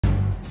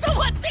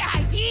What's the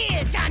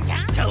idea,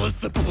 Janja? Tell us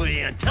the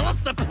plan. Tell us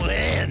the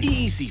plan.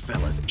 Easy,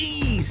 fellas,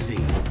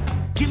 easy.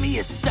 Give me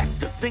a sec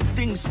to think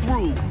things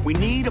through. We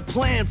need a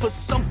plan for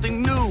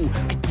something new.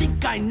 I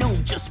think I know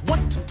just what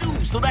to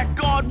do so that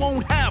God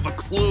won't have a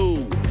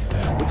clue.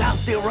 Without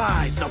their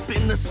eyes up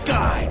in the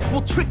sky,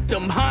 we'll trick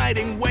them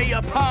hiding way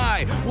up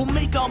high. We'll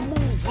make our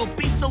move, we'll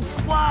be so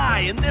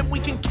sly, and then we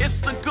can kiss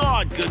the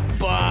God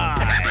goodbye.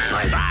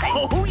 Bye-bye.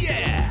 Oh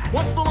yeah!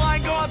 Once the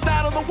line guard's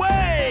out of the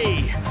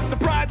way, the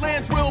Pride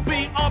Lands will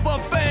be a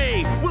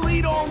buffet. We'll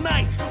eat all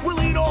night,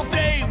 we'll eat all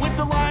day, with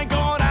the line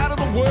guard out of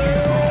the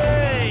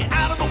way.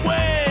 Out of the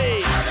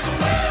way!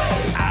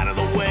 Out of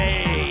the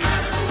way!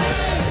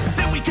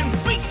 Then we can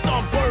feast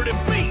on bird and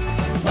beast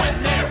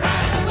when they're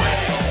out of the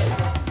way.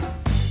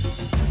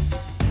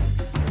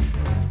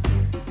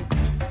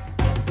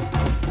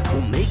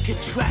 We'll make a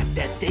trap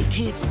that they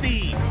can't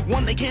see,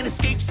 one they can't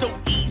escape so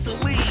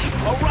easily.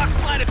 A rock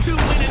slide or two in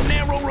a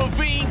narrow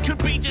ravine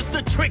could be just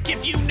a trick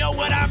if you know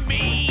what I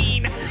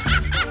mean.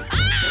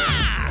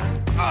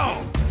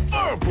 Oh,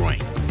 fur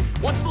brains!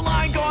 Once the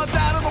line guard's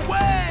out of the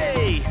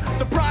way,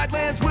 the Pride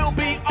Lands will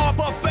be our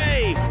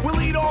buffet.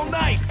 We'll eat all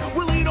night,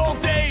 we'll eat all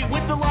day,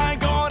 with the line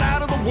guard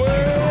out of the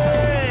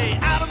way.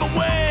 Out of the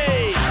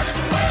way!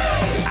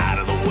 Out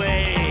of the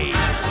way!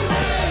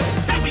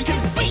 Then we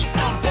can feast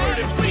on bird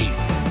and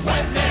beast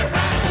when they're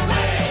out of the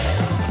way.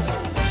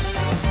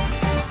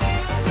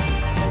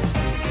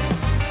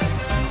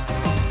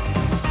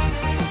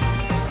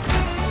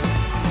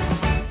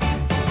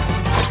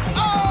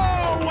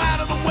 Oh, out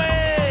of the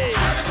way!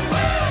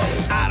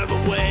 Out of the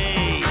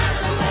way!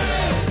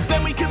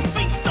 Then we can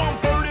feast on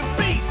bird and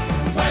beast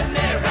when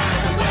they're out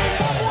of the way.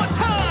 One more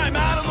time,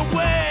 out of the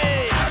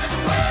way!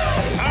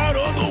 Out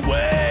of the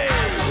way!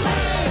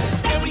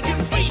 Then we can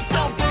feast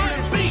on bird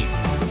and beast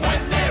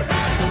when they're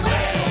out of the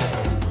way.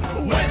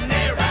 When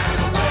they're out of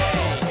the way.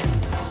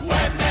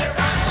 When they're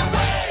out of the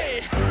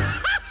way.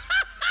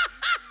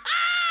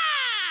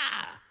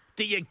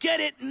 Do you get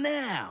it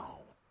now?